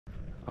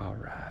All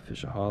right,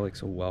 Fishaholic,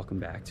 so welcome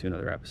back to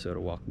another episode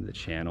of Welcome to the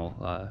channel.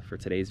 For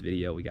today's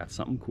video, we got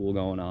something cool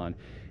going on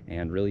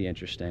and really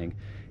interesting.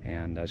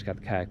 And I just got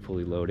the kayak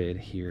fully loaded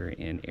here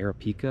in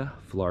Arapika,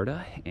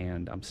 Florida,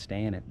 and I'm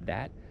staying at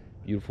that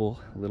beautiful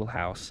little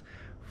house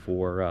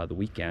for the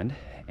weekend.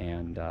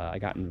 And I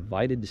got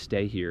invited to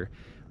stay here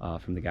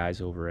from the guys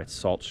over at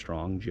Salt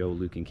Strong, Joe,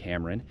 Luke, and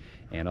Cameron.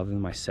 And other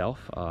than myself,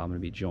 I'm going to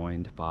be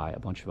joined by a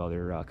bunch of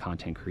other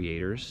content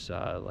creators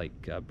like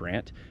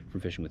Brant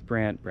from Fishing with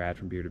Brant, Brad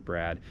from Bearded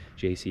Brad,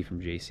 JC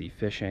from JC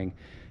Fishing,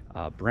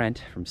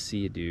 Brent from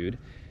See a Dude,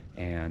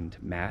 and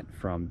Matt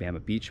from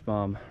Bama Beach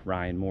Bum,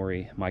 Ryan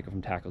Morey, Michael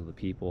from Tackle the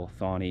People,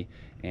 Thawny,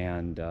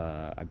 and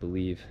I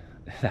believe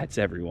that's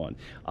everyone.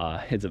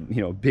 It's a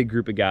big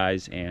group of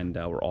guys, and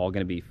we're all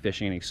going to be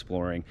fishing and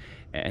exploring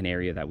an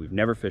area that we've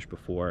never fished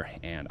before.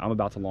 And I'm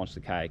about to launch the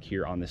kayak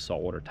here on this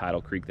saltwater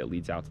tidal creek that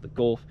leads out to the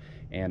Gulf,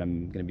 and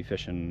I'm going to be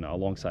fishing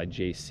alongside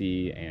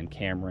JC and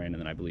Cameron, and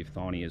then I believe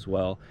Thawny as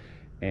well.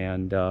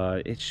 And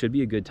it should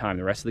be a good time.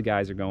 The rest of the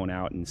guys are going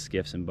out in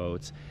skiffs and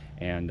boats,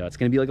 and it's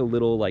going to be like a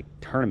little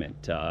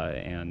tournament,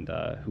 and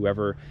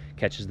whoever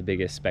catches the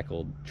biggest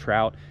speckled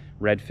trout,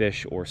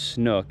 redfish, or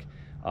snook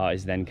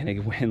is then going to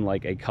win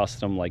a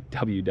custom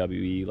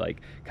WWE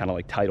kind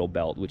of title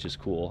belt, which is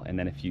cool. And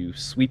then if you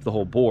sweep the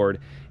whole board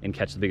and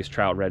catch the biggest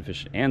trout,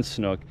 redfish, and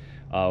snook,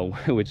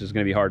 which is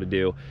going to be hard to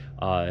do,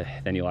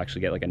 then you'll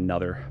actually get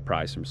another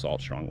prize from Salt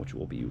Strong, which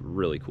will be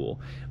really cool.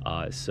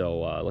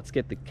 So let's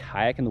get the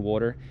kayak in the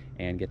water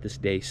and get this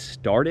day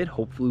started.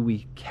 Hopefully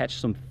we catch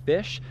some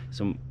fish,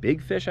 some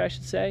big fish I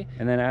should say,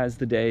 and then as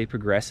the day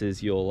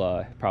progresses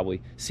you'll probably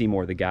see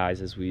more of the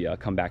guys as we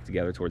come back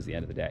together towards the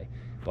end of the day.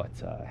 But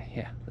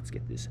yeah, let's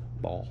get this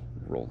ball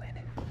rolling.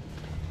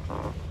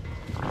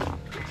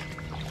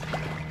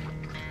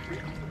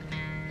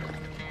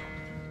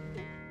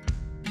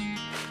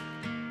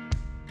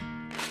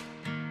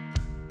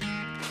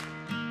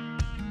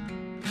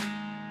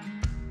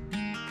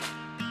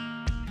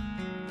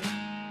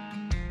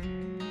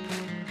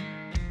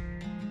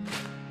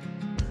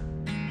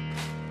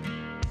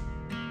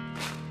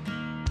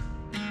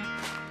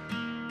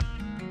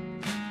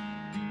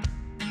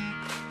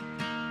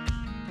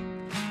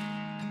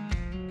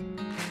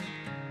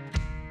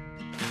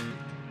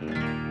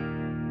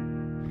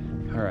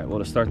 All right, well,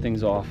 to start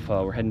things off,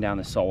 we're heading down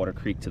this saltwater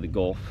creek to the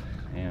Gulf,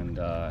 and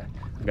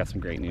I've got some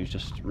great news.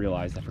 Just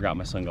realized I forgot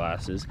my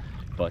sunglasses,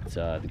 but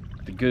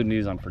the good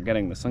news on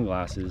forgetting the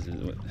sunglasses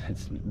is,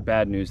 it's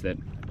bad news that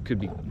could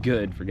be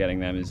good for getting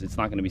them, is it's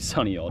not going to be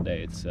sunny all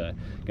day. It's going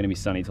to be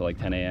sunny till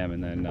 10 a.m.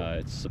 and then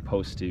it's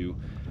supposed to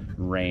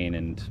rain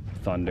and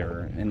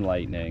thunder and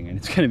lightning, and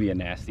it's going to be a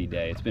nasty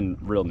day. It's been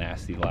real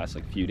nasty the last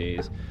few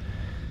days,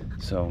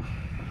 so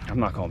I'm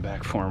not going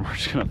back for them. We're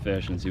just gonna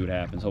fish and see what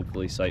happens.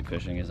 Hopefully sight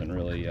fishing isn't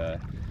really the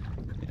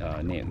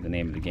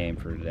name of the game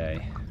for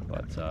today,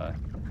 but we'll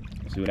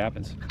see what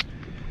happens.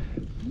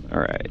 All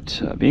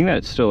right, being that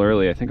it's still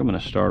early, I think I'm gonna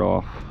start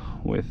off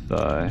with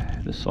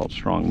the Salt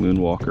Strong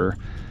Moonwalker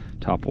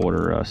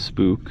topwater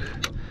spook.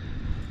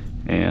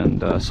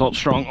 And Salt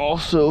Strong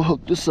also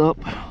hooked us up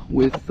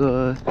with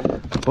a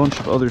bunch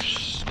of other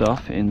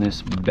stuff in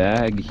this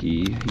bag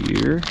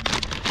here,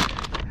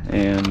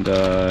 and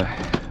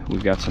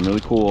we've got some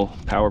really cool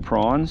power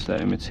prawns that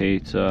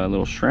imitate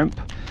little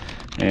shrimp.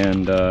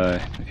 And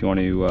if you want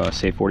to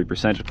save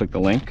 40%, just click the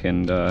link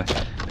and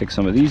pick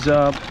some of these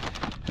up.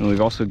 And we've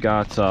also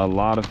got a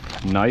lot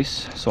of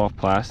nice soft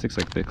plastics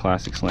like the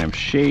Classic Slam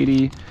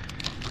Shady.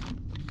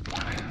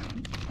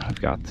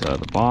 I've got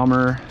the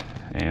Bomber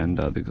and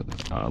the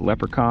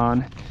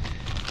Leprechaun.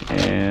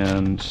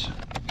 And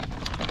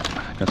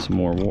got some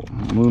more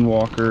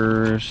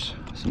Moonwalkers,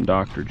 some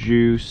Dr.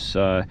 Juice.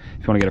 If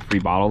you want to get a free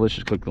bottle of this,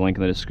 just click the link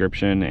in the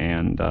description,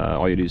 and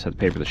all you do is have to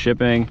pay for the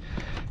shipping.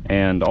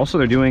 And also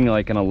they're doing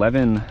an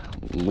 11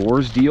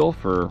 lures deal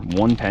for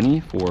 1 penny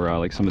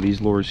for some of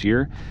these lures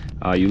here.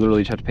 You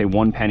literally just have to pay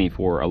 1 penny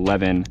for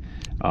 11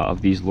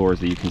 of these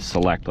lures that you can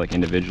select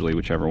individually,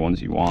 whichever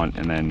ones you want,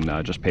 and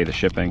then just pay the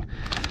shipping.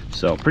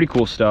 So pretty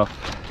cool stuff.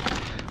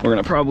 We're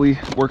gonna probably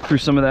work through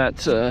some of that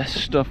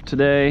stuff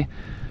today,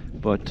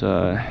 but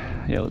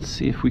yeah, let's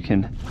see if we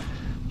can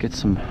get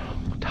some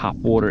top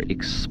water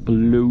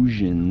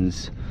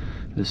explosions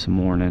this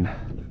morning.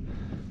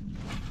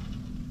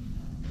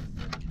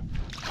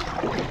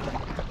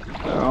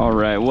 All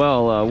right,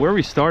 well, where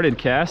we started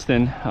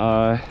casting,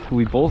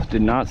 we both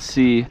did not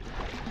see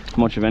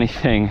much of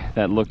anything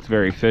that looked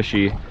very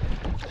fishy.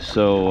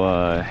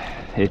 So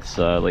it's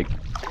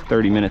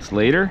 30 minutes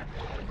later,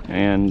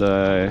 and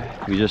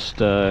we just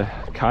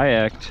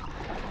kayaked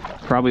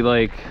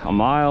probably a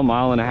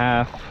mile and a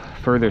half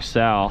further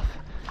south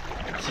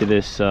to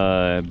this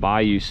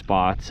bayou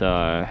spot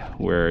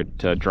where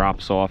it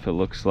drops off, it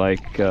looks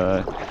like,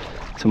 to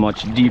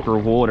much deeper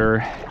water.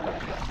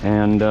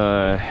 And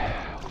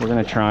we're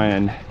gonna try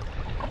and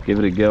give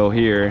it a go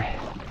here.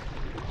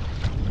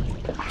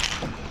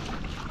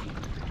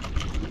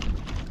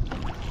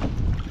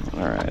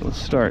 All right,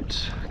 let's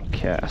start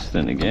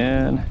casting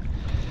again.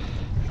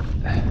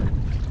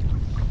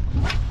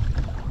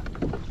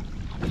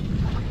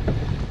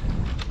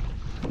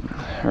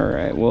 All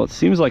right, well, it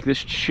seems like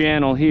this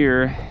channel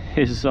here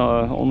is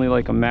only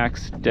like a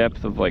max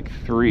depth of like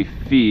 3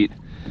 feet.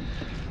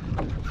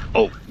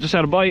 Oh, just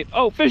had a bite.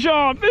 Oh, fish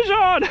on, fish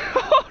on.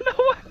 Oh,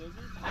 no,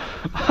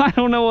 I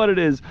don't know what it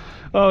is.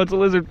 Oh, it's a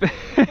lizard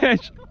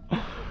fish.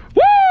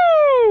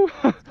 Woo!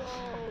 Let's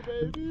go,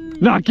 baby.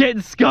 Not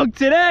getting skunked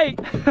today.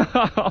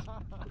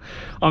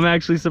 I'm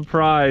actually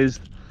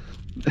surprised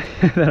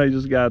that I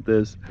just got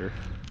this.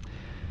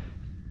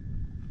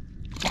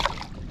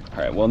 All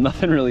right, well,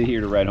 nothing really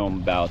here to write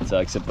home about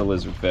except the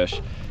lizard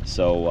fish.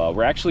 So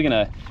we're actually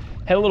gonna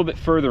head a little bit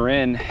further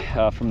in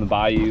from the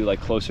bayou,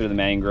 like closer to the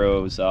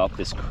mangroves, up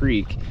this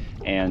creek.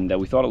 And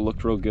we thought it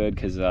looked real good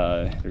because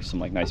there's some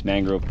like nice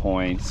mangrove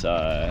points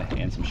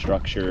and some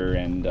structure.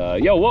 And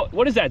yo,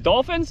 what is that,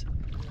 dolphins?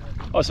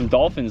 Oh, some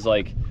dolphins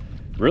like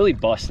really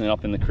busting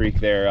up in the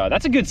creek there.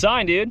 That's a good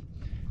sign, dude.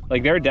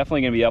 Like they're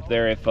definitely gonna be up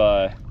there if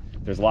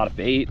there's a lot of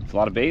bait. There's a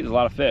lot of bait, there's a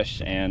lot of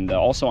fish. And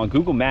also on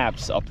Google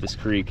Maps up this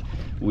creek,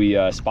 we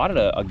spotted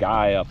a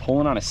guy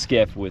pulling on a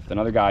skiff with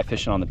another guy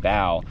fishing on the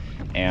bow,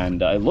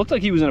 and it looked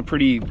like he was in a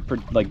pretty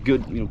like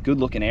good, good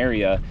looking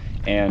area.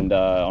 And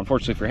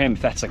unfortunately for him,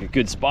 if that's like a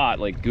good spot,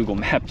 like Google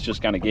Maps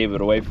just kind of gave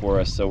it away for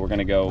us. So we're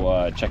gonna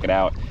go check it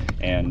out,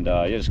 and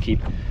yeah, just keep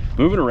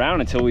moving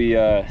around until we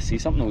see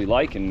something that we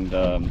like, and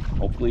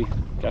hopefully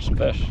catch some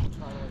fish.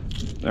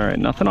 All right,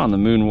 nothing on the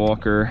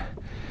Moonwalker,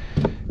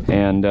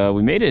 and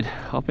we made it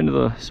up into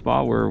the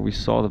spot where we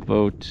saw the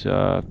boat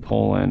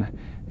pulling.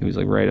 It was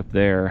like right up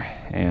there,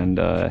 and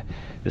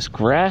this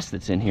grass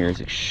that's in here is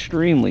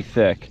extremely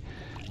thick.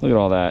 Look at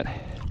all that.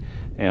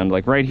 And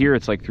like right here,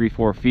 it's like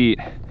 3-4 feet,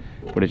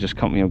 but it just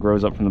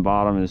grows up from the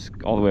bottom and is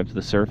all the way up to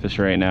the surface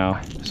right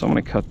now. So I'm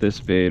gonna cut this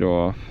bait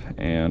off,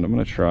 and I'm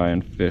gonna try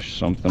and fish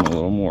something a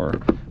little more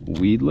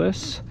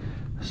weedless.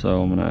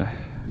 So I'm gonna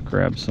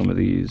grab some of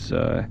these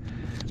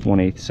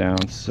 1/8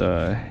 ounce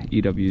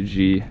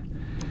EWG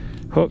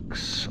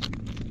hooks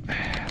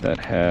that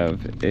have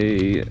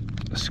a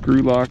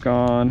screw lock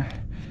on.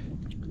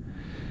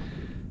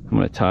 I'm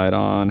gonna tie it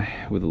on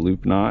with a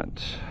loop knot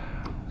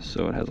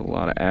so it has a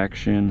lot of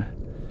action.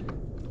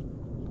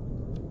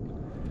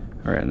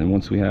 All right, and then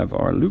once we have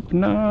our loop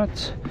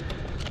knot,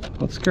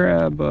 let's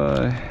grab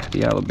the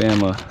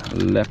Alabama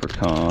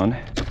Leprechaun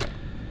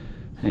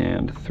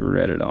and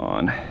thread it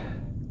on.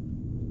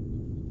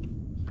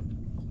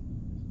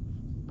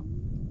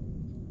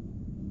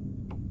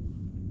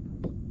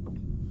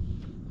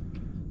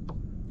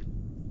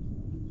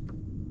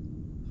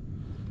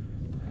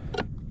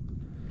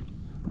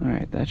 All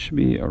right, that should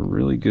be a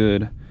really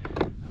good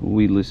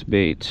weedless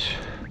bait.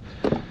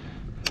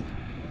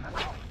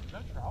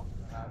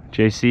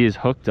 JC is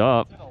hooked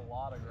up.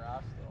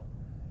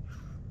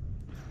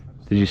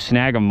 Did you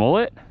snag a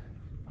mullet?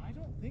 I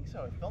don't think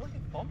so. It felt like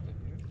it bumped it,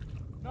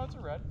 dude. No, it's a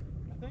red,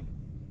 I think.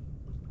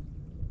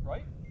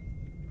 Right?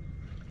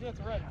 Yeah, it's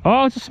a red.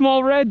 Oh, it's a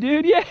small red,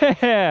 dude.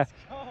 Yeah.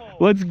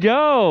 Let's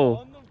go.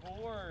 On the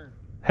board.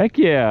 Heck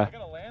yeah. I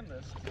gotta land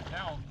this to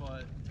count,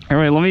 but. All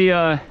right, let me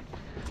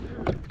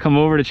come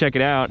over to check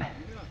it out. Yeah.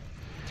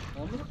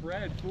 On the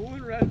red,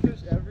 pulling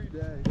redfish every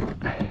day.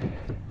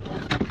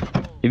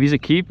 If he's a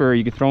keeper,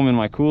 you could throw him in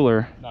my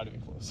cooler. Not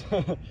even close.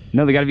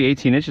 No, they got to be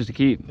 18 inches to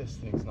keep. This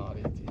thing's not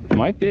 18. It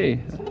might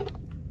be.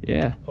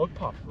 Yeah. Hook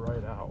popped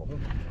right out.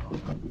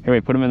 Here,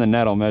 wait, put him in the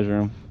net. I'll measure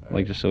him,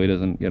 like just so he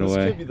doesn't get away.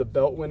 This could be the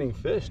belt-winning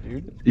fish,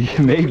 dude.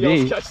 Yeah, maybe.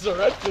 Nobody else catches a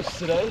redfish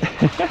today.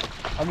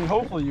 I mean,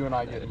 hopefully you and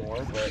I get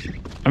more, but.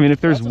 I mean, if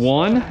there's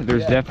one,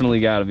 there's definitely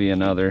got to be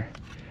another.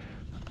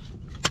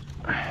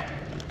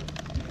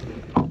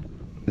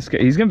 This guy,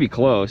 he's gonna be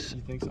close.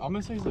 You think so? I'm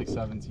gonna say he's like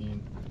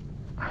 17.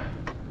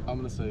 I'm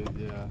gonna say,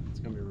 yeah, it's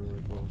gonna be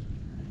really close.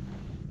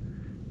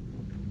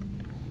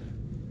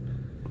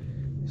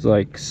 He's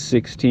like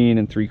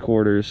 16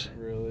 3/4.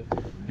 Really?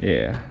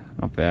 Yeah,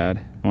 not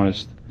bad. I want to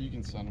just. You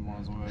can send him on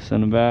his way.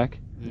 Send him back.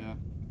 Yeah.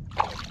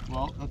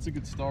 Well, that's a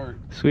good start.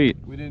 Sweet.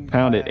 We didn't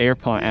pound it, air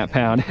pond at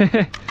pound.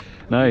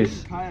 Nice. We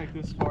didn't kayak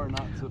this far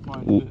not to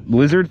find fish.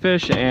 Lizard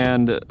fish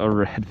and a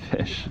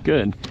redfish.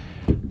 Good.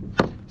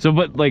 So,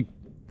 but like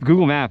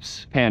Google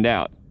Maps panned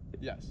out.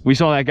 Yes. We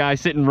saw that guy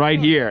sitting right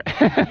here.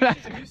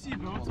 If you see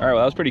boats, all right, well,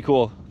 that was pretty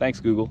cool. Thanks,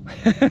 Google.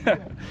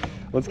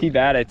 Let's keep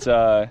at it.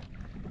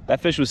 That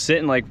fish was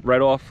sitting like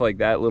right off like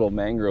that little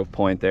mangrove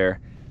point there.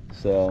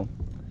 So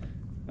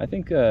I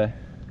think there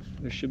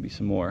should be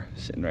some more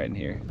sitting right in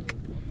here.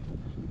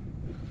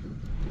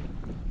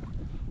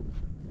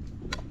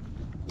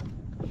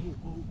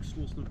 Oh,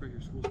 school snook right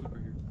here, school snook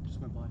right here.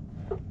 Just went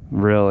by.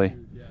 Really?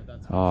 Yeah,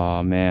 that's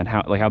Oh man,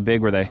 how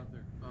big were they? 18s,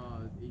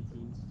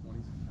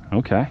 20s.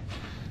 Okay.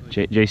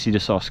 JC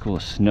just saw a school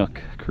of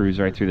snook cruise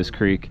right through this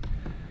creek.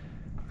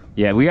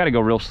 Yeah, we got to go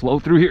real slow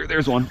through here.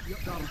 There's one.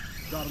 Yep, got him.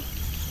 Got him.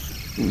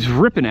 He's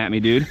ripping at me,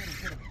 dude.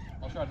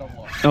 I'll try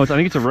double up. Oh, I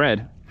think it's a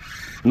red.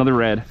 Another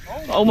red.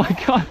 Oh my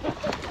god.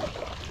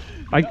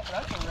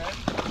 That's a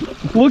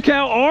red. Look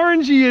how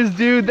orange he is,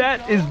 dude.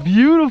 That is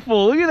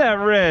beautiful. Look at that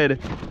red.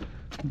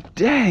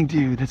 Dang,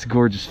 dude, that's a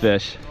gorgeous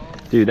fish.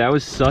 Dude, that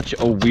was such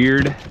a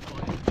weird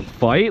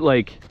fight.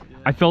 Like,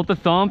 I felt the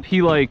thump.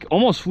 He like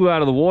almost flew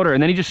out of the water,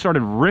 and then he just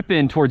started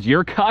ripping towards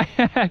your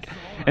kayak.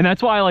 And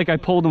that's why I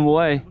pulled him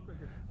away.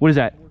 What is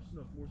that?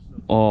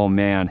 Oh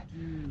man.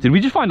 Did we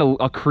just find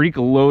a creek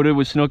loaded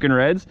with snook and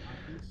reds?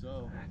 I think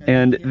so.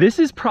 And this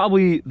is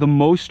probably the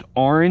most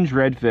orange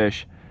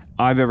redfish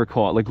I've ever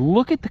caught. Like,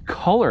 look at the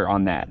color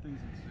on that.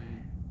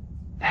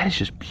 That is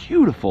just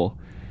beautiful.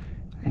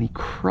 And he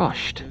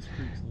crushed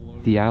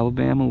the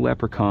Alabama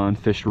leprechaun.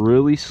 Fished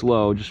really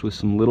slow, just with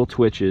some little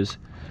twitches.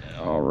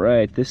 All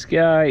right, this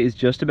guy is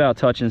just about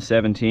touching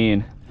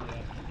 17.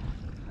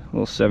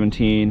 Little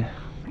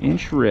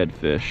 17-inch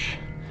redfish.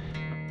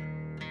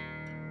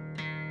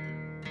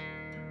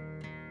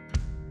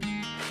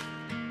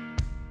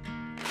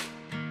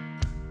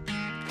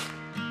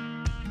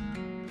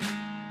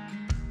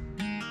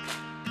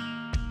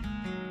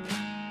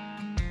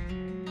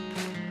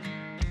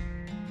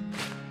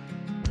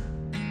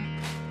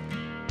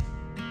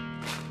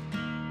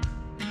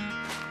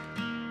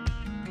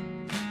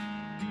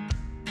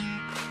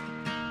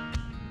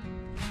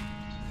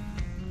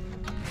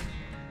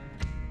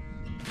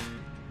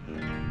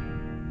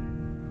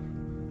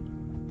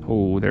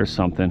 Oh, there's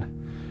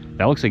something.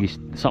 That looks like he's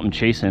something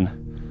chasing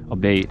a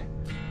bait.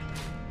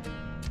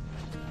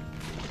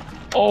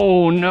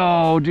 Oh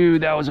no,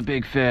 dude, that was a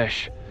big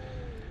fish.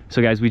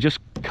 So guys, we just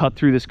cut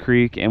through this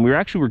creek, and we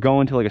were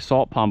going to like a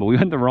salt pond, but we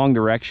went the wrong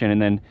direction, and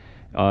then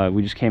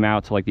we just came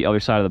out to like the other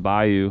side of the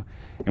bayou,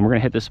 and we're gonna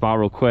hit this spot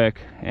real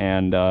quick.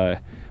 And we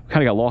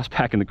kind of got lost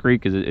back in the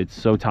creek because it's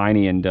so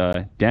tiny and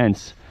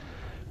dense.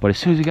 But as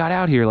soon as we got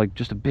out here, like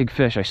just a big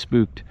fish, I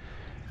spooked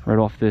right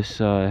off this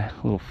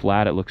little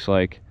flat, it looks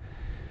like.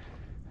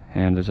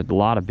 And there's a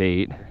lot of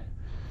bait,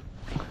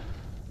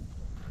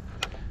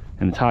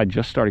 and the tide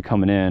just started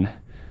coming in,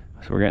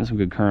 so we're getting some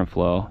good current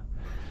flow.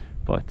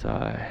 But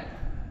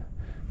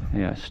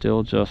yeah,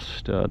 still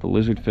just the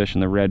lizard fish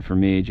and the red for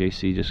me.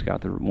 JC just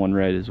got the one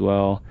red as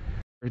well.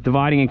 We're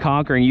dividing and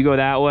conquering. You go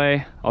that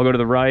way, I'll go to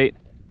the right.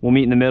 We'll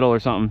meet in the middle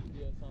or something.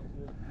 Yeah, sounds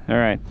good. All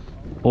right.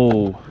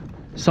 Oh,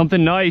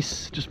 something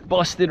nice just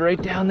busted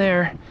right down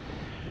there.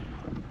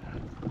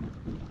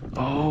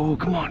 Oh,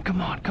 come on, come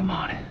on, come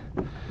on.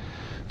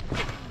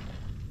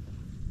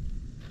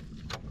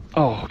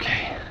 Oh,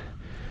 okay.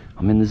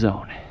 I'm in the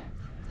zone.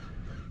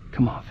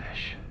 Come on,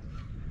 fish.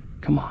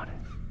 Come on.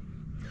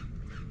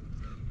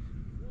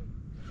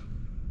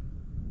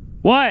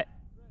 What?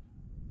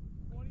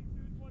 22,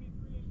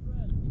 23-inch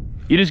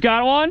red. You just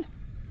got one?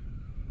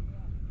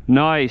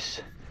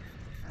 Nice.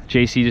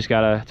 JC just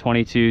got a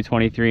 22,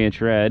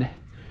 23-inch red.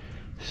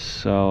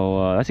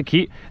 So that's a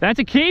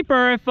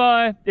keeper.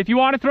 If you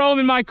want to throw them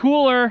in my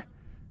cooler,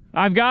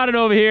 I've got it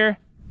over here.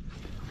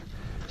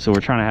 So we're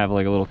trying to have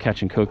like a little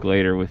catch and cook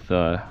later with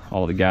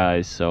all the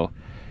guys. So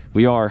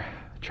we are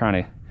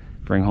trying to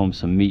bring home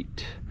some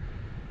meat.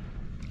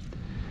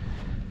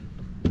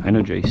 I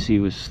know JC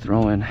was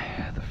throwing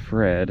the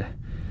Fred,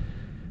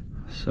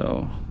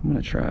 so I'm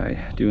gonna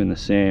try doing the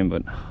same,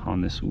 but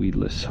on this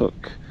weedless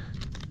hook.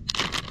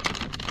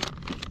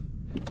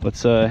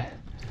 Let's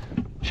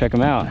check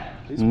him out.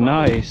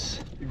 Nice.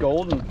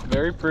 Golden,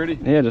 very pretty.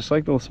 Yeah, just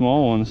like the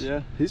small ones.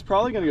 Yeah, he's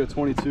probably gonna go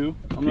 22.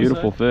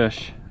 Beautiful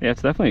fish. Yeah,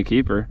 it's definitely a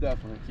keeper.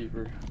 Definitely a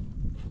keeper.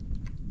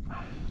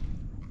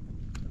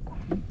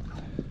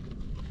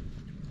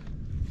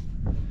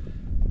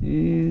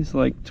 He's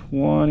like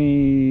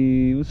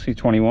 20, let's see,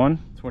 21?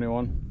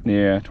 21.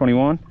 Yeah,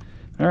 21.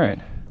 All right,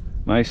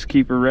 nice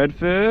keeper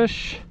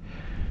redfish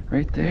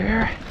right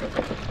there.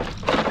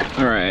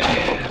 All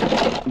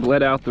right,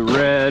 bled out the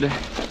red.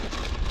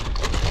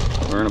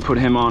 We're gonna put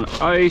him on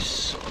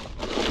ice.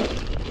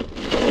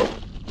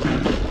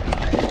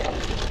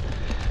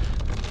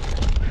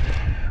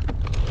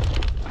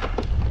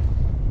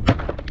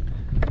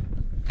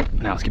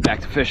 Now let's get back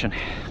to fishing.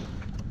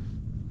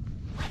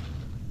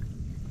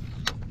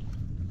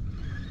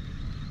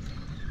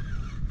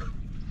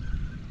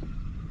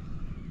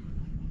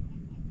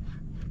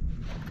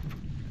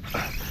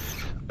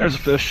 There's a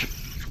fish.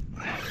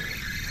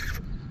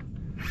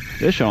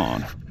 Fish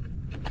on.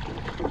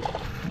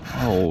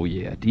 Oh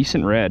yeah,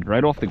 decent red,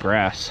 right off the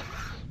grass.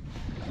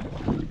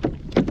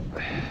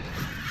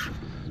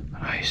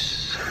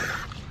 Nice.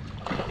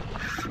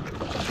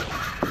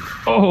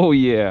 Oh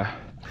yeah.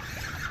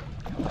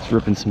 It's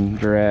ripping some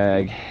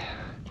drag.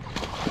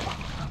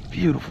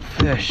 Beautiful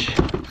fish.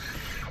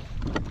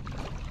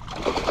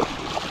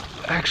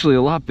 Actually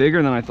a lot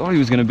bigger than I thought he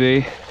was gonna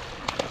be.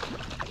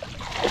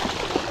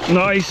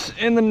 Nice,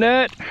 in the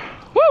net.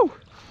 Woo!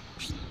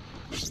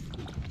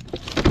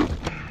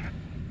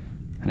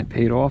 And it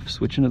paid off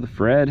switching to the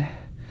Fred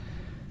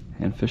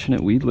and fishing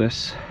it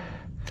weedless.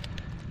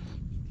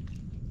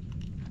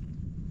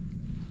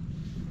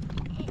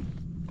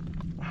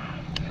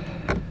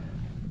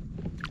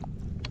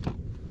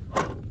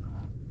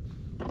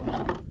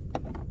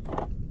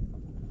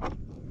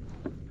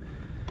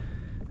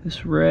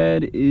 This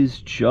red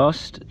is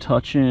just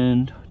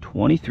touching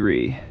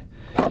 23.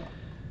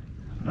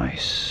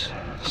 Nice,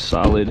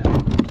 solid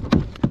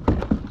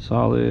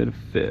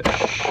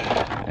fish.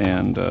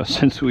 And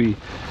since we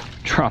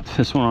dropped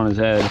this one on his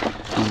head.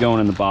 He's going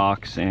in the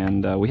box,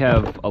 and we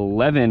have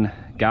 11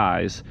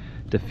 guys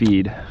to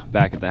feed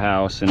back at the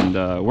house, and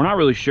we're not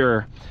really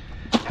sure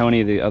how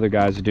any of the other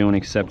guys are doing,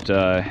 except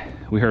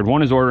we heard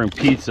one is ordering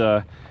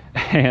pizza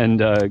and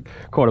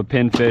caught a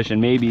pinfish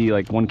and maybe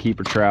like 1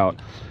 keeper trout.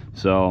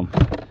 So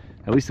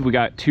at least if we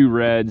got 2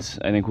 reds,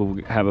 I think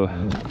we'll have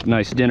a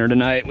nice dinner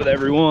tonight with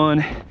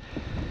everyone.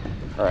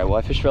 All right, well,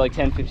 I fished for like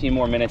 10-15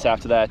 more minutes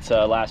after that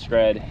last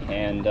red,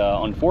 and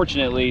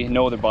unfortunately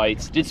no other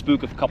bites. Did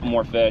spook a couple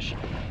more fish,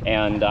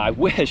 and I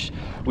wish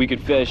we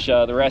could fish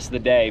the rest of the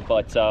day,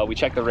 but we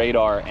checked the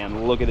radar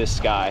and look at this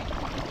sky.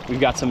 We've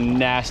got some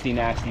nasty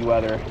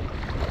weather,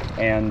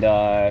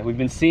 and we've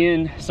been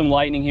seeing some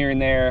lightning here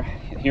and there,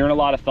 hearing a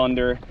lot of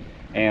thunder,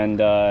 and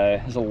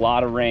there's a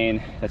lot of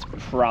rain that's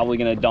probably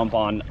gonna dump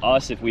on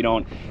us if we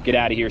don't get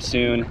out of here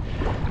soon,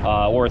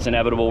 or it's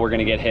inevitable we're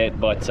gonna get hit.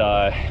 But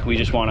we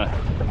just want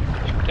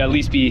to at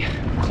least be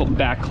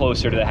back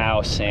closer to the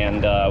house,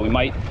 and we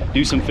might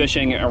do some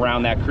fishing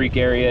around that creek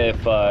area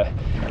if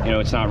you know,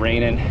 it's not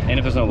raining and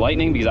if there's no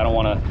lightning, because I don't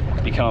want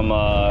to become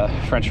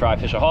French fry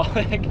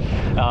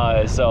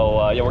fishaholic.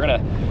 So yeah, we're gonna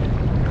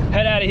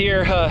head out of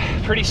here.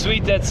 Pretty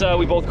sweet that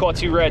we both caught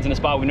 2 reds in a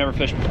spot we've never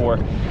fished before.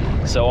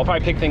 So I'll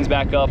probably pick things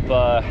back up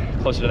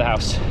closer to the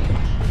house.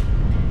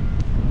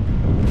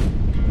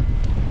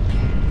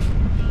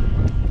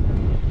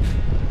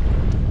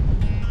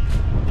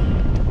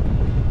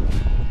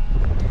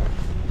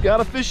 Got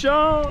a fish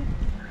on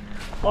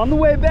the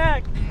way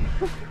back.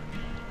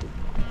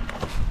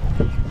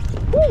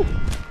 Woo.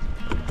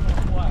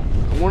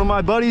 One of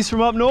my buddies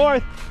from up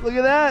north. Look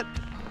at that.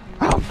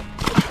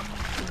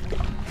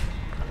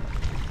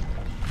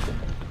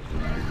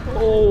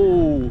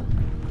 Oh,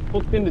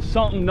 hooked into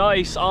something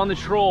nice on the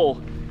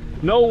troll.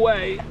 No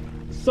way,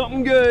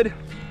 something good.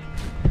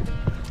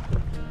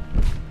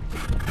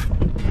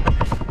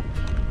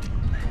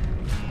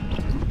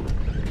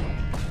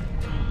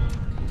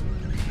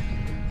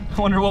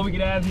 I wonder what we could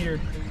have here.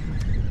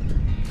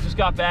 Just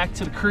got back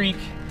to the creek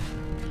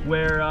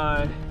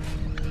where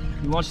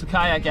we launched the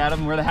kayak at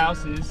him, where the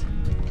house is.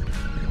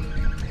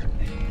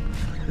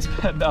 This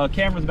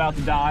camera's about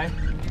to die.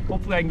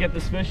 Hopefully I can get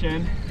this fish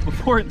in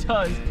before it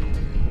does.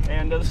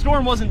 And the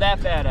storm wasn't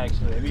that bad,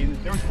 actually. I mean,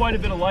 there was quite a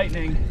bit of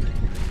lightning,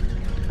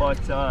 but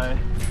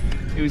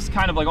it was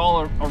kind of like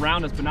all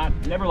around us, but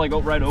never like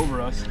right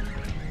over us.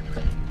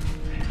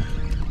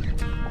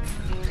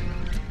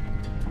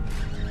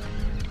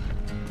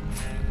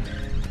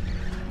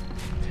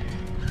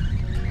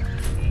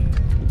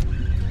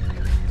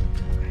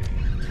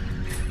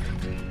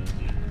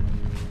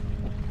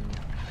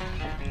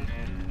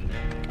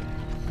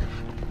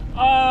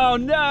 Oh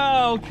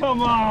no,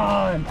 come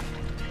on!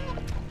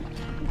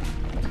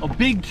 A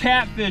big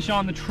catfish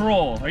on the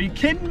troll. Are you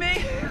kidding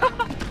me?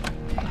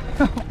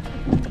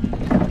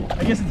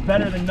 I guess it's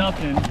better than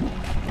nothing,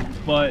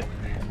 but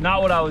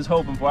not what I was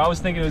hoping for. I was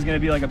thinking it was gonna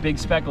be like a big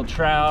speckled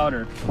trout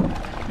or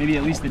maybe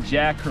at least a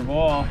jack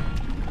crevalle.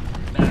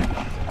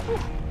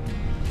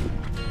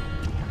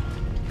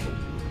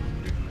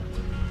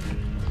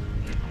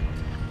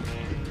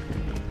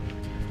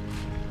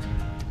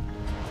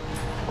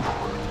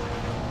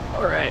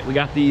 All right, we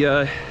got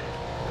the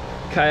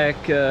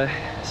kayak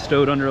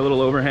stowed under a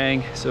little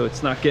overhang so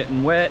it's not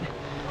getting wet.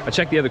 I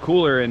checked the other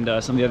cooler, and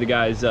some of the other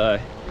guys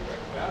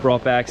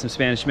brought back some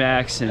Spanish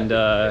Max and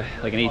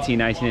like an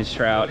 18-19 inch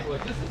trout,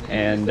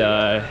 and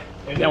I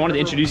wanted to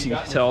introduce you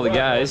to all the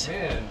guys.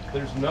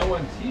 There's no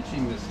one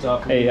teaching this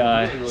stuff. Hey,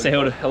 say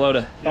hello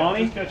to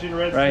Tommy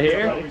right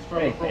here.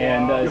 Hey,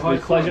 and it's a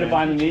pleasure to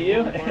finally meet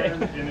you.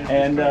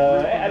 And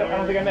I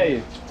don't think I met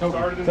you.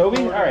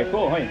 Toby? All right,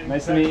 cool. Hey,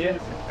 nice to meet you.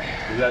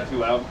 Is that too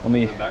loud? Let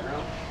me in the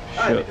background?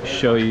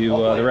 show you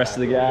the rest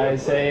of the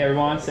guys. Hey,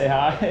 everyone, say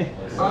hi.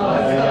 We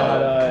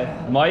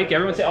got Mike.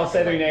 Everyone say, I'll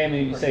say their name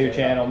and you say your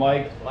channel.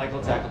 Mike.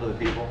 Michael, tackle to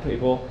the people.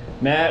 People.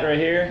 Matt right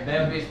here.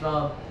 Then we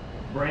spell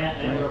Brant,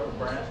 and we're for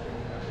Brant.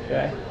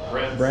 Okay.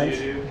 Brent.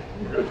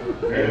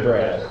 And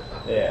Brad.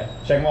 Yeah.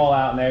 Check them all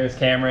out. And there's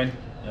Cameron.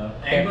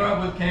 Angler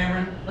up with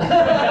Cameron.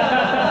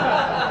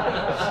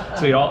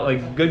 So we all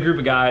like good group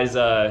of guys. You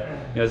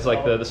know, it's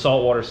like the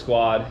saltwater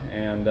squad,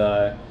 and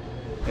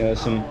you know,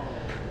 some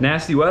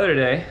nasty weather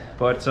today,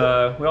 but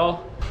we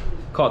all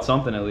caught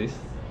something at least.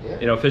 Yeah.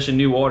 You know, fishing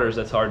new waters,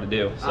 that's hard to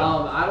do. So.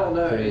 I don't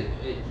know.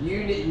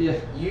 You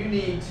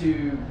need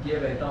to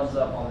give a thumbs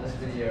up on this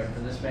video for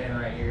this man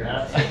right here.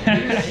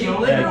 He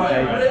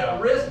literally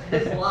risked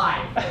his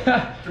life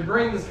to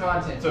bring this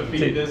content To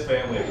feed this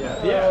family.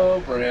 Yeah.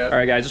 Oh, Brad. All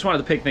right, guys, just wanted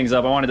to pick things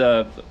up. I wanted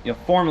to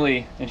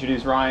formally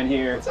introduce Ryan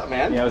here. What's up,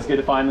 man? You know, it's good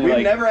to finally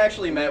We've never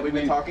actually met. We've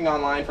been talking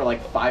online for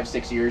like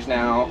 5-6 years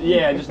now.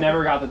 Yeah, just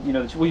never got the, you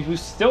know, we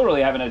still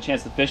really haven't had a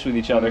chance to fish with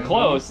each other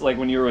close. Like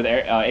when you were with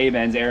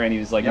A-Ben's Aaron, he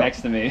was like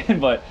next to me,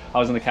 but I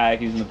was in the kayak,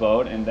 he was in the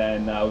boat, and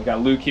then we've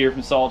got Luke here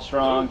from Salt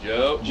Strong,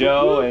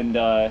 Joe, and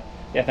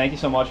yeah, thank you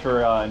so much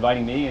for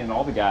inviting me and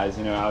all the guys,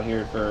 you know, out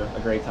here for a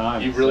great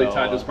time. You really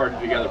tied this party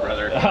together,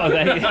 brother. Oh,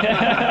 thank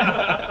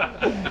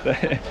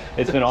you.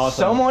 It's been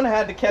awesome. Someone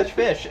had to catch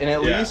fish, and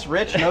at least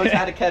Rich knows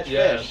how to catch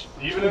fish.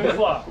 Even in the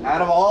flop.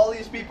 Out of all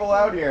these people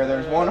out here,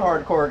 there's one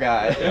hardcore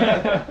guy.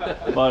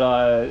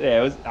 But yeah,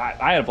 it was.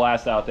 I had a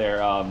blast out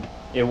there.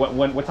 Yeah,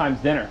 what time's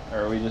dinner?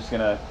 Or are we just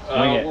gonna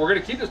wing it? We're gonna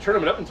keep this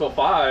tournament up until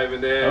 5,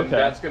 and then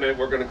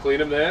we're gonna clean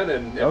them then,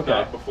 and if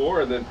not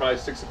before, and then probably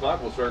 6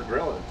 o'clock we'll start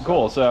grilling. So.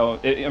 Cool. So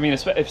I mean,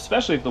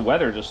 especially if the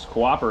weather just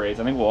cooperates,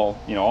 I think we'll,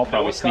 you know, I'll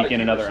probably sneak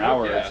in another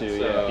hour or two.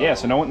 So. Yeah.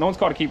 So no one's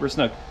caught a keeper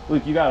snook.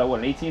 Luke, you got a,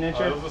 what, an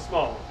 18-incher? It was a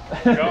small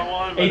one. Got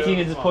one. 18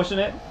 is just pushing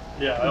it.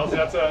 Yeah.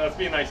 That's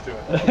being nice to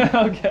it.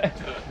 Okay.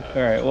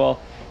 All right. Well,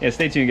 yeah.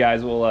 Stay tuned,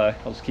 guys. I'll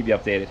just keep you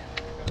updated.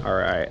 All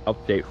right.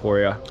 Update for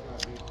you.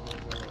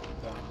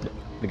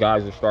 The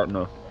guys are starting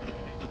to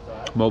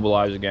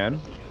mobilize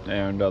again,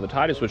 and the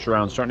tide has switched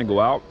around, starting to go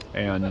out,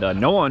 and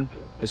no one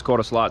has caught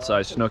a slot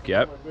size snook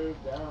yet,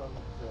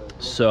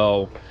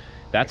 so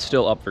that's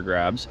still up for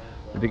grabs.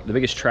 The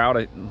biggest trout,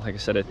 like I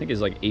said, I think is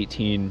like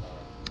 18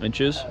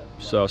 inches,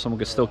 so someone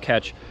could still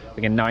catch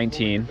like a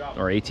 19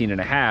 or 18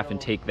 and a half and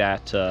take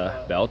that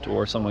belt,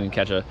 or someone can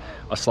catch a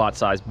slot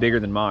size bigger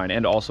than mine.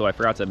 And also, I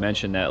forgot to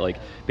mention that, like,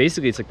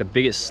 basically it's like the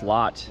biggest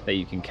slot that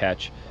you can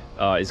catch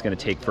is going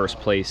to take first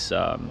place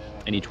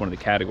in each one of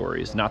the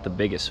categories, not the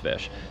biggest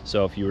fish.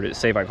 So if you were to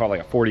say, if I caught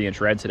like a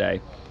 40-inch red today,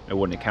 it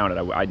wouldn't have counted.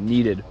 I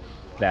needed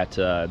that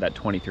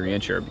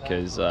 23-incher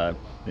because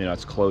you know,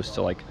 it's close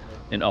to like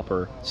an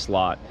upper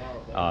slot.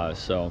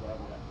 So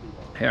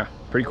yeah,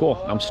 pretty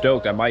cool. I'm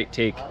stoked. I might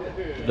take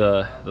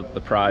the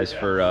prize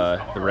for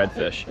the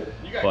redfish,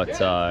 but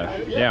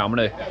yeah, I'm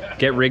gonna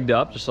get rigged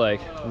up just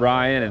like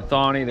Ryan and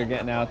Thawny. They're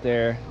getting out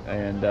there,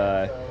 and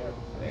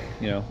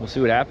you know, we'll see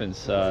what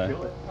happens.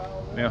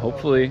 Yeah,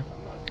 hopefully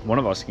one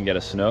of us can get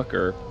a snook,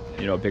 or,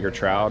 you know, a bigger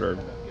trout, or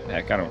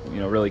heck, I don't, you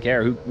know, really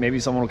care.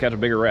 Maybe someone will catch a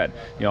bigger red.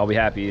 You know, I'll be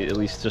happy at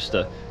least just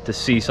to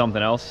see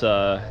something else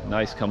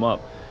nice come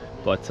up.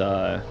 But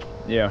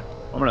yeah,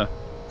 I'm gonna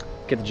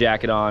get the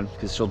jacket on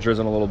because it's still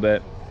drizzling a little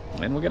bit,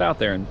 and we'll get out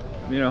there and,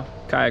 you know,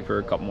 kayak for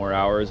a couple more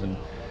hours and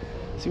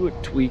see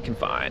what we can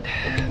find.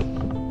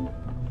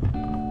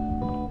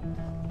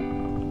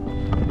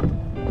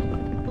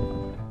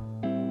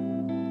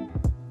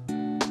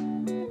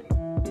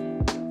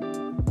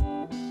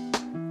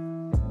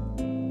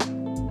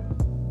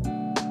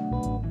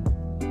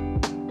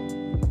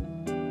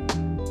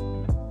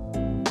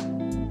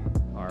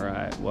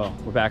 Well,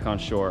 we're back on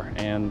shore,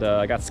 and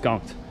I got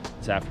skunked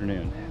this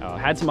afternoon.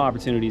 Had some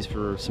opportunities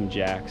for some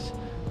jacks,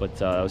 but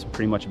that was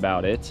pretty much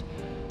about it.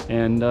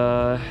 And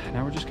now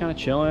we're just kind of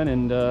chilling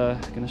and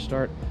gonna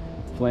start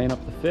filleting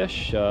up the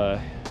fish.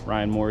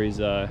 Ryan Morey's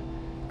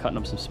cutting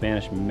up some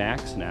Spanish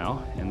Max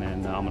now, and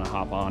then I'm gonna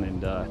hop on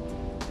and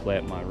fillet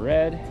up my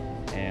red.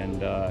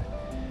 And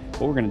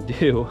what we're gonna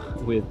do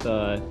with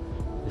the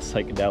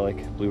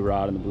psychedelic blue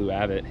rod and the blue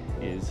abbot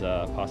is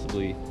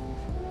possibly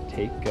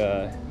take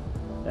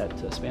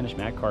that Spanish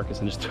Mac carcass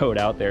and just throw it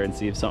out there and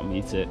see if something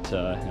eats it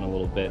in a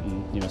little bit,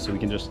 and, you know, so we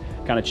can just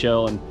kind of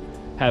chill and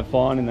have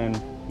fun, and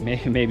then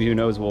maybe who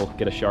knows, we'll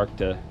get a shark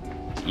to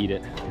eat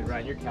it. Dude,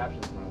 Ryan, your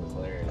captions was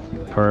hilarious.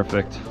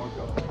 Perfect.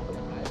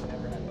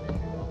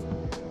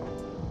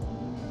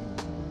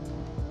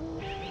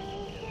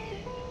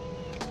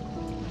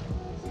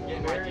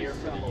 Getting my gear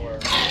for the year.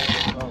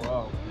 Oh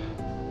wow.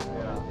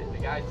 Yeah, the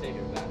guy's taking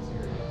it that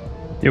serious.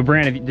 Yo,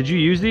 Brand, did you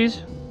use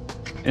these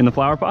in the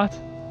flower pots?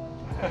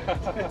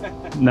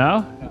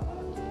 No?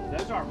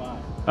 Those aren't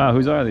mine. Oh,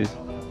 whose are these?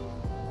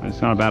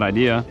 It's not a bad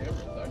idea.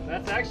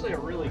 That's actually a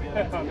really good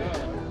idea.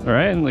 All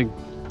right, and like,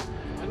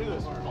 I knew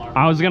this was flower.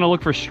 I was gonna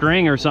look for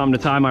string or something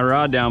to tie my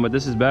rod down, but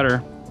this is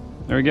better.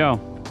 There we go.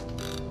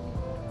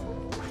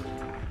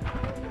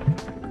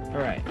 All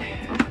right,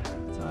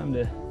 time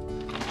to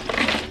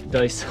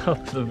dice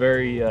up the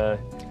very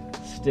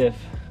stiff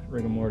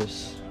rigor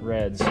mortis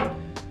reds.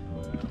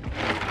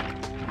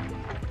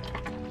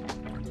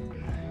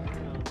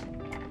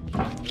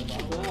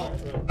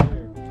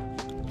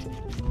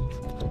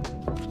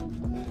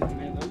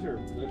 Man, those are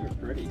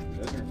pretty.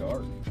 Those are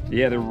dark.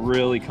 Yeah, they're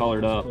really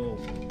colored up.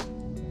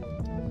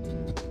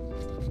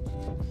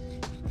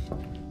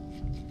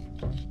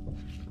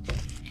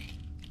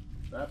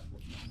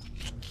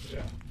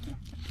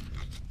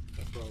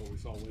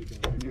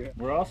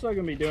 We're also going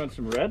to be doing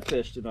some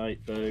redfish tonight,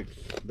 folks.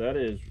 That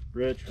is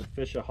Rich with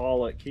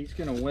FishAholic. He's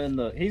going to win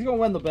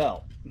the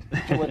belt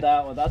with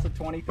that one. That's a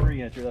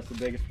 23-incher. That's the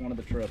biggest one of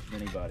the trip of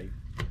anybody.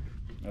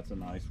 That's a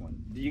nice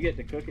one. Do you get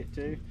to cook it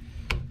too?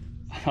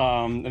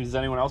 Does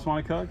anyone else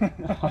want to cook?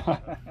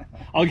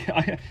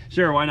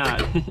 Sure, why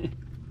not?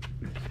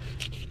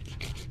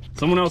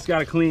 Someone else got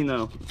to clean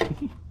though.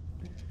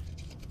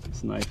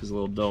 This knife is a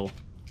little dull.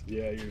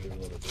 Yeah, yours is a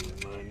little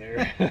bit in mine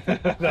there.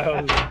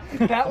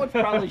 That one's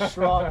probably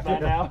shrunk by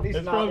now. It's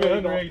probably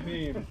under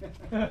 18.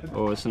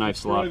 Oh, this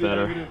knife's a lot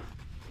better.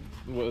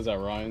 What was that,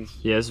 Ryan's?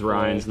 Yeah, this is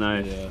Ryan's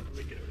knife. Yeah.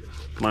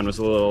 Mine was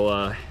a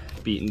little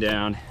beaten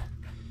down.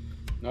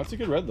 No, it's a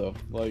good red though.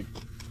 Like,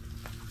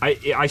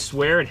 I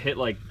swear it hit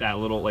like that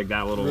little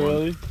one.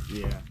 Really?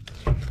 Yeah.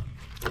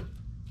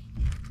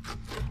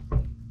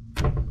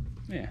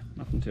 Yeah,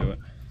 nothing to it.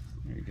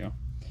 There you go.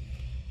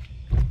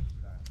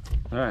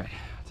 All right,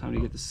 time to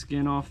get the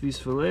skin off these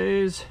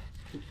fillets.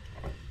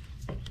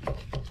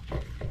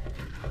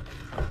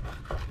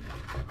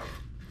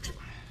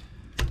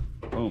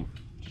 Boom,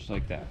 just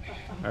like that.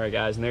 All right,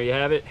 guys, and there you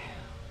have it.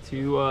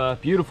 Two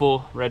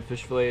beautiful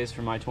redfish fillets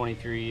for my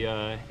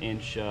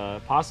 23-inch,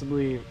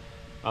 possibly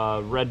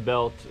red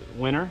belt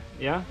winner.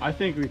 Yeah, I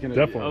think we can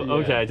definitely.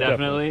 Okay,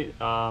 definitely.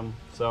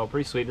 So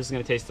pretty sweet. This is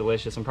gonna taste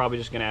delicious. I'm probably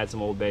just gonna add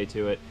some Old Bay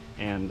to it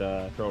and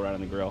throw it right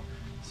on the grill.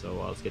 So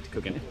let's get to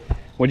cooking it.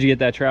 What'd you get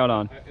that trout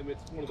on?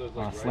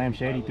 Slam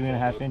Shady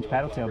 3.5-inch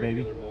paddle tail,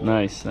 baby.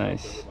 Nice,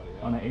 nice.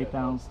 On an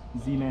 8-ounce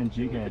Z-Man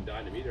jig head.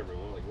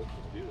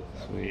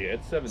 Sweet.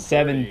 It's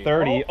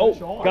 7:30. Oh,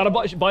 got a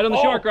bite on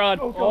the shark rod.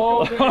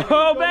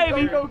 Oh,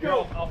 baby.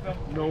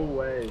 No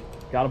way.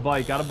 Got a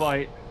bite, got a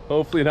bite.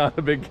 Hopefully not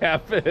a big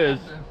catfish.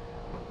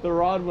 The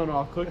rod went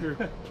off quicker.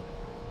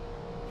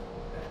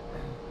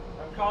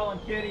 I'm calling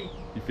Kitty.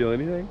 You feel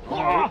anything?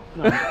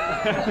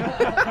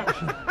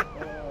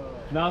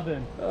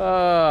 Nothing.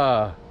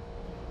 Ah.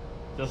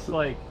 Just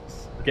like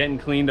getting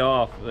cleaned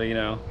off, you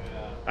know.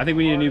 I think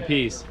we need a new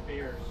piece.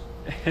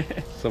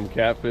 Some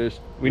catfish.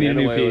 We need a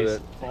new piece.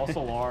 False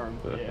alarm.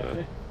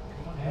 Yeah.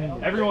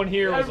 Everyone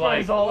here was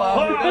like, all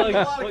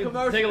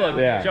out. take a look.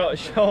 Yeah.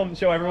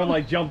 Show everyone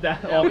like jumped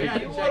out.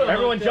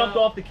 Everyone jumped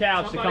off the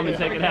couch to come and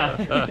take it out.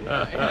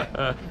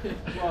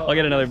 I'll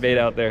get another bait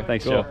out there.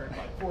 Thanks, Joe.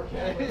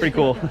 Pretty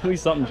cool. At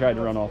least something tried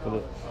to run off with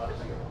it.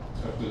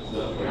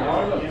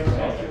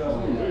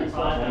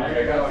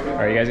 All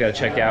right, you guys got to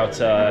check out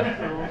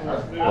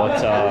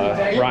what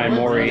Ryan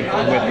Morey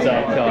whipped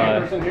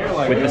up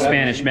with the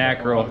Spanish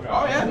mackerel.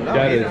 Oh yeah, no,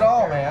 That eat is- it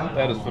all, man.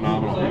 That is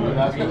phenomenal.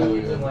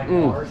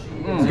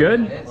 It's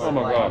good? Oh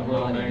my god.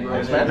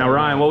 Now,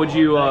 Ryan, what would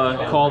you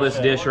call this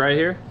dish right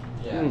here?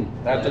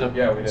 That's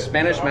a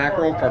Spanish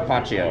mackerel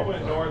carpaccio.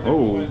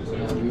 Oh,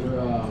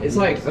 It's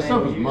like That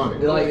stuff is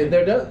money. like it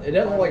doesn't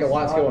look like a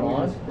lot's going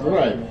on,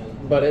 Right.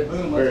 but it's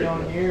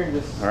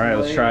all right,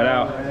 let's try it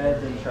out.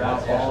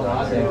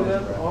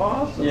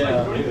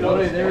 yeah.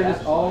 They were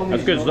just all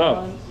That's good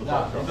stuff.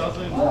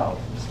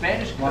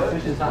 Spanish cook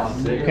is not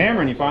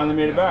Cameron, you finally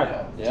made it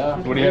back. yeah.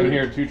 What do you have in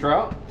here? 2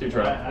 trout? 2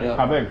 trout. Yeah.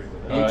 How big?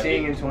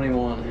 18 and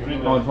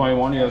 21. Oh,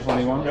 21. You have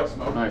 21? Yep.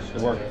 Nice.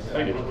 Good work.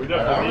 Thank you. We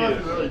definitely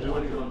need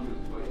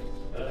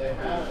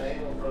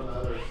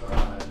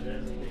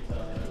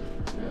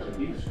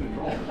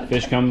it.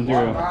 Fish coming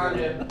through.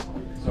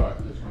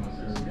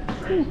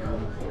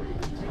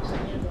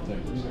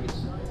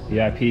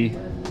 VIP.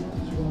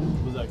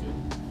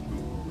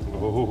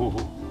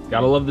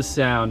 Gotta love the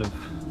sound of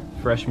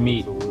fresh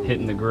meat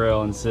hitting the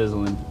grill and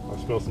sizzling. I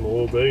smell some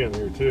Old Bay in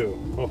here too.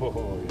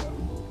 Oh yeah.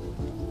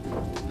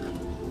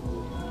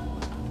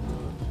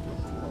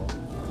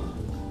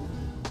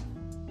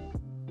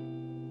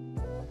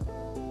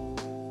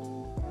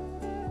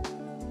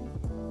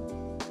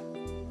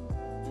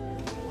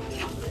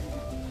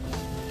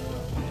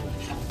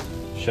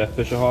 Chef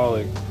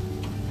FishAholic.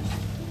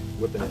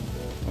 Whipping it.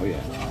 Oh yeah.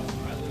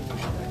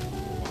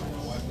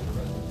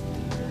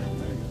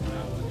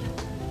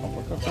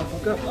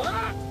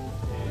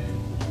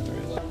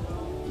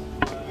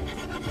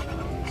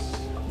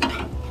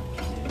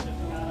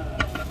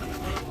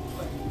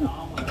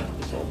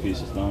 This whole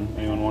piece is done.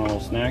 Anyone want a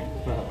little snack?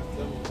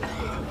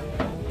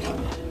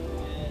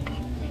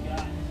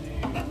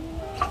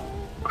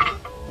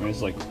 I mean,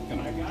 it's like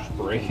gonna just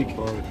break.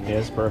 Yeah,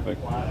 it's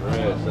perfect.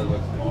 That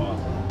looks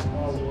awesome.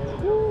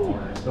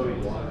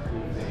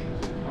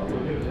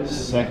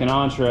 Second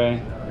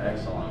entree.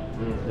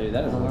 Dude,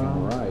 that is looking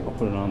alright. I'll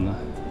put it on the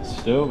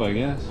stove, I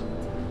guess.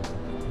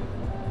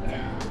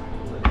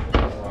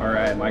 All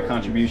right, my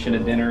contribution to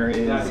dinner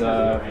is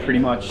pretty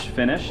much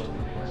finished.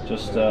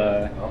 Just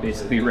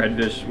basically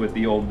redfish with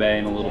the Old Bay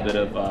and a little bit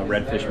of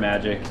redfish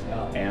magic,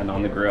 and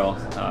on the grill.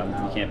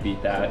 You can't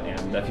beat that.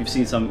 And if you've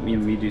seen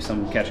me do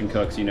some catch and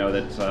cooks, you know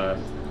that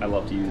I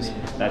love to use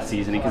that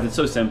seasoning because it's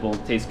so simple,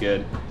 it tastes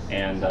good,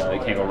 and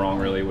it can't go wrong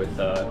really with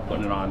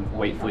putting it on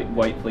white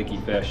flaky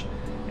fish.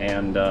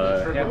 And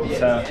yeah, let's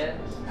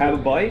have a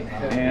bite.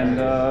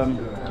 And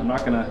I'm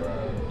not gonna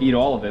eat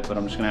all of it, but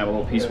I'm just gonna have a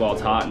little piece while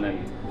it's hot, and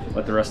then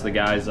let the rest of the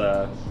guys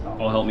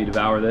all help me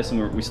devour this.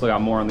 And we still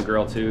got more on the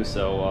grill too,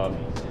 so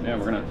yeah,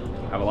 we're gonna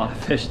have a lot of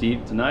fish to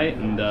eat tonight.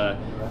 And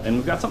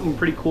we've got something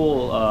pretty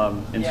cool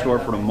in store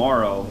for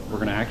tomorrow. We're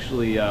gonna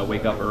actually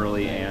wake up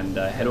early and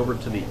head over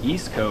to the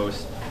East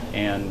Coast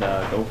and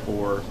go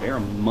for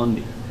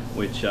barramundi,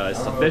 which is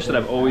a fish that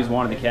I've always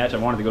wanted to catch. I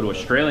wanted to go to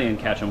Australia and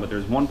catch them, but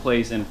there's one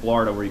place in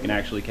Florida where you can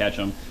actually catch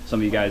them. Some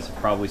of you guys have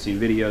probably seen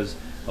videos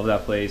of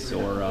that place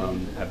or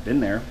have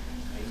been there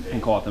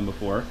and caught them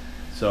before.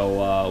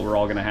 So we're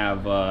all gonna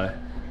have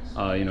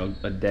you know,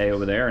 a day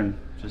over there and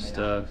just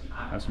have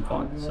some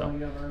fun. So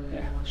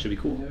yeah, should be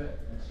cool.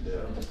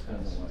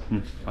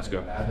 Let's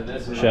go.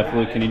 Chef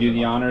Luke, can you do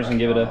the honors and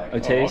give it a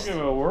taste? I'll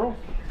give it a whirl.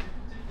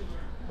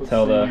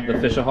 Tell the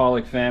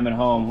Fishaholic fam at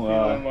home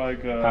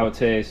how it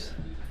tastes.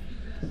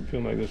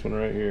 Feeling like this one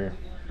right here.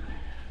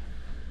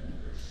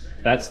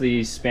 That's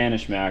the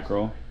Spanish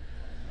mackerel.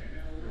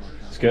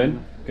 It's good?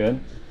 Good?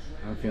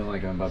 I'm feeling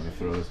like I'm about to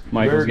throw this.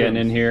 Michael's getting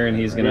in here and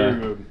he's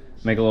gonna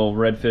make a little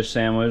redfish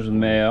sandwich with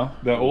mayo.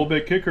 The Old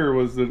Bay Kicker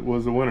was the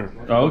winner.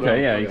 Oh,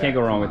 okay, yeah, you can't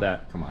go wrong with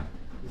that. Come on.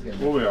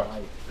 Oh yeah.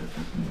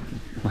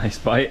 Nice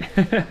bite.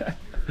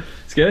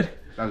 It's good?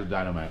 That was a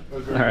dynamite.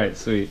 All right,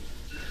 sweet.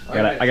 I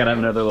gotta have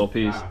another little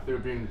piece. They're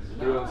doing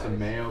some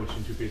mayo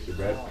between 2 pieces of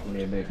bread.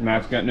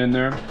 Matt's getting in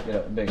there.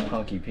 Get a big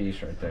hunky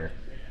piece right there.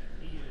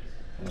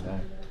 Look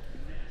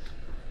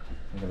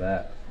at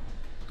that.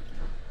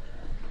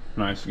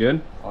 Nice,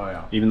 good. Oh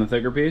yeah. Even the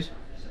thicker piece.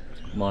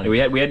 Money.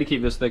 Yeah, we had to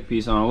keep this thick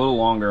piece on a little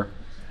longer,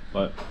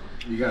 but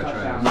You gotta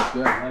try this. It's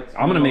good.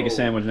 I'm gonna make a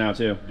sandwich now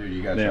too. Dude,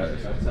 you gotta try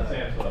this.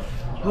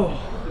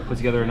 Put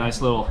together a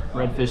nice little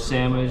redfish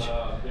sandwich.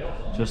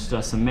 Just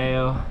some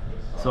mayo,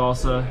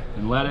 salsa,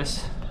 and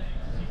lettuce.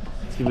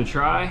 Let's give it a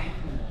try.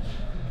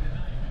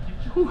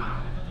 Whew.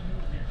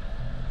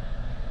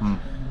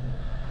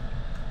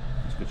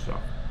 That's good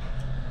stuff.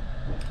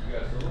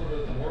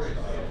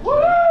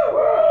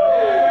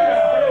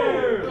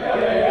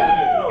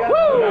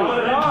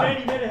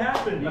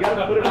 You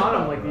gotta put it on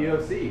them like the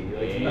UFC.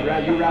 Like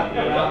you wrap it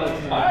around.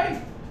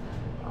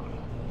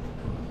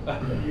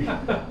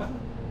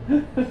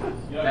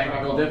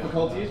 Technical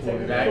difficulties. We'll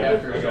be back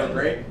after a short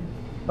break.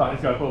 Thought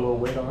he's gotta put a little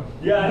weight on.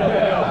 Yeah, I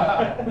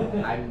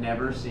know. I've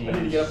never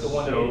seen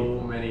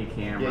so many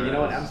cameras. Yeah, you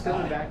know what? I'm still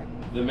back.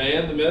 The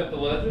man, the myth, the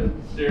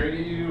legend, staring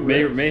at you.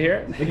 May hear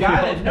it? The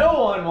guy that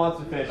no one wants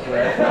to fish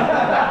with.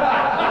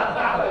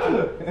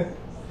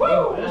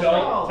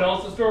 Tell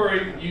us the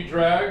story. You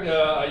dragged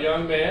a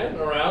young man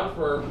around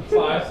for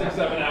 5, 6,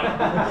 7 hours.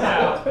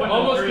 Yeah,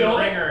 Almost through the killed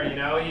him. ringer. You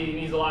know, he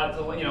needs lots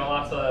to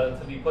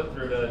be put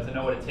through to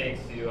know what it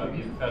takes to be a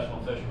professional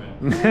fisherman.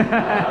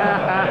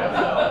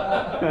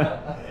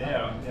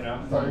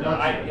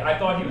 I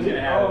thought he was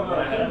gonna have it, but I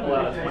had to pull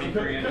out a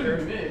 23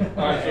 incher.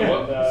 All right, so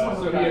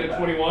he had a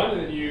 21 and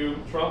then you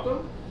trumped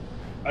him?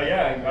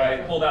 Yeah, I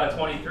pulled out a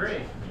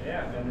 23.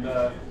 Yeah, and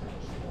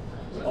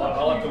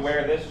I'll have to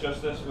wear this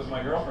with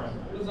my girlfriend.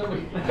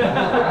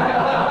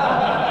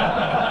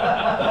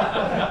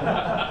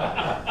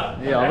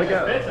 Yeah, I'll look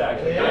at Fits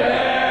actually.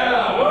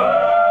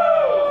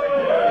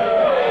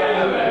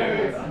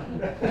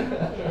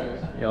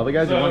 Yeah, all the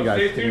guys who won, guys.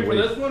 Stay tuned for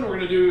this one. We're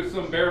gonna do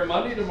some Bear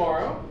Monday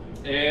tomorrow,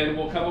 and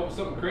we'll come up with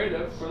something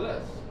creative for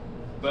this.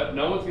 But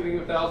no one's getting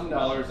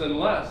 $1,000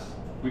 unless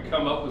we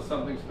come up with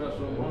something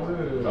special.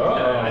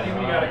 I think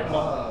we gotta come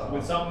up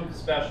with something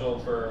special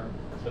for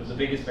the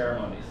biggest Bear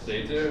Mondays.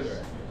 Stay tuned.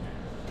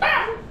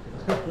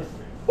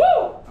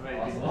 Woo!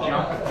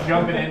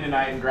 Jumping in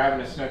tonight and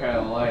grabbing a snook out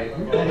of the light.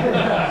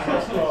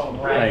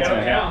 Thanks,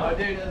 man. Oh,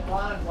 dude, this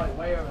line's like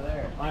way over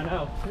there. I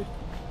know.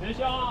 Fish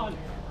on!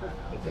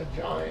 It's a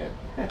giant.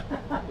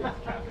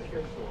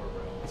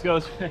 Let's go.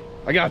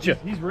 I got you.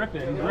 He's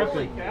ripping. He's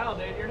ripping. Cow,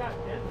 dude, you're not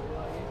kidding.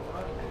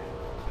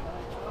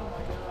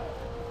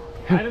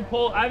 I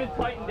haven't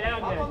tightened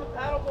down yet. On the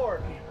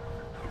paddleboard.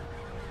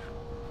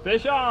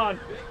 Fish on!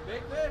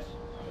 Big fish?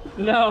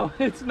 No,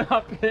 it's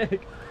not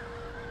big.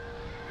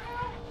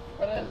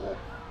 What is it?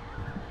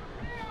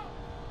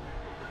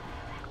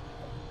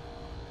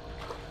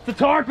 It's a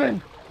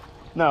tarpon!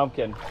 No, I'm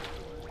kidding.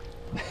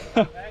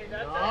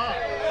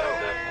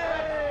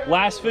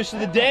 Last fish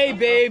of the day,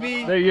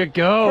 baby! There you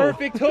go.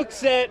 Perfect hook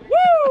set.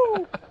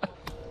 Woo!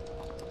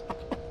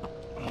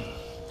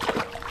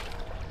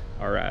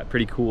 All right,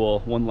 pretty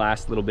cool. One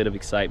last little bit of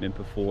excitement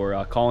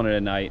before calling it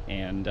a night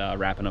and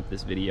wrapping up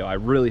this video. I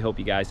really hope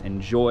you guys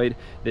enjoyed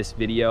this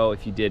video.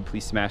 If you did,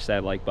 please smash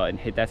that like button,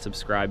 hit that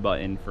subscribe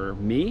button for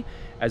me,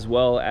 as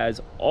well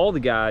as all the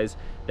guys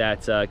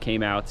that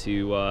came out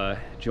to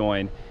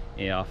join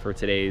for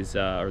today's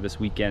or this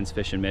weekend's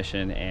fishing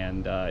mission.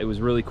 And it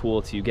was really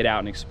cool to get out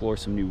and explore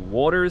some new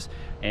waters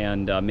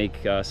and make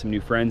some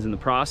new friends in the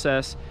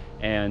process.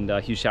 And a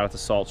huge shout out to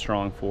Salt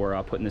Strong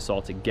for putting this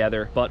all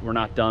together. But we're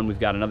not done. We've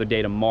got another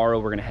day tomorrow.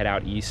 We're gonna head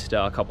out east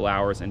a couple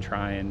hours and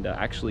try and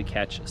actually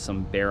catch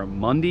some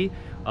barramundi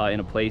in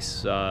a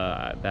place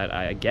that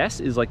I guess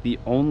is like the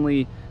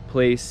only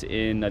place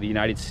in the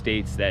United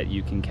States that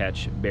you can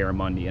catch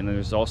barramundi. And then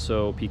there's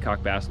also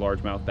peacock bass,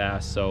 largemouth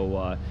bass.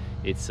 So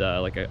it's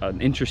like an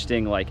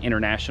interesting like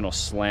international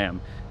slam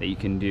that you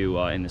can do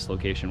in this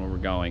location where we're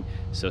going.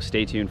 So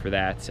stay tuned for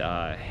that,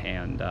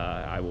 and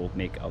I will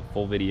make a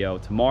full video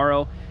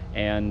tomorrow.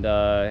 And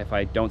if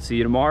I don't see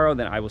you tomorrow,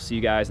 then I will see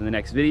you guys in the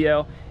next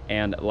video.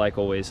 And like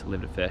always,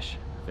 live to fish,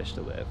 fish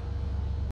to live.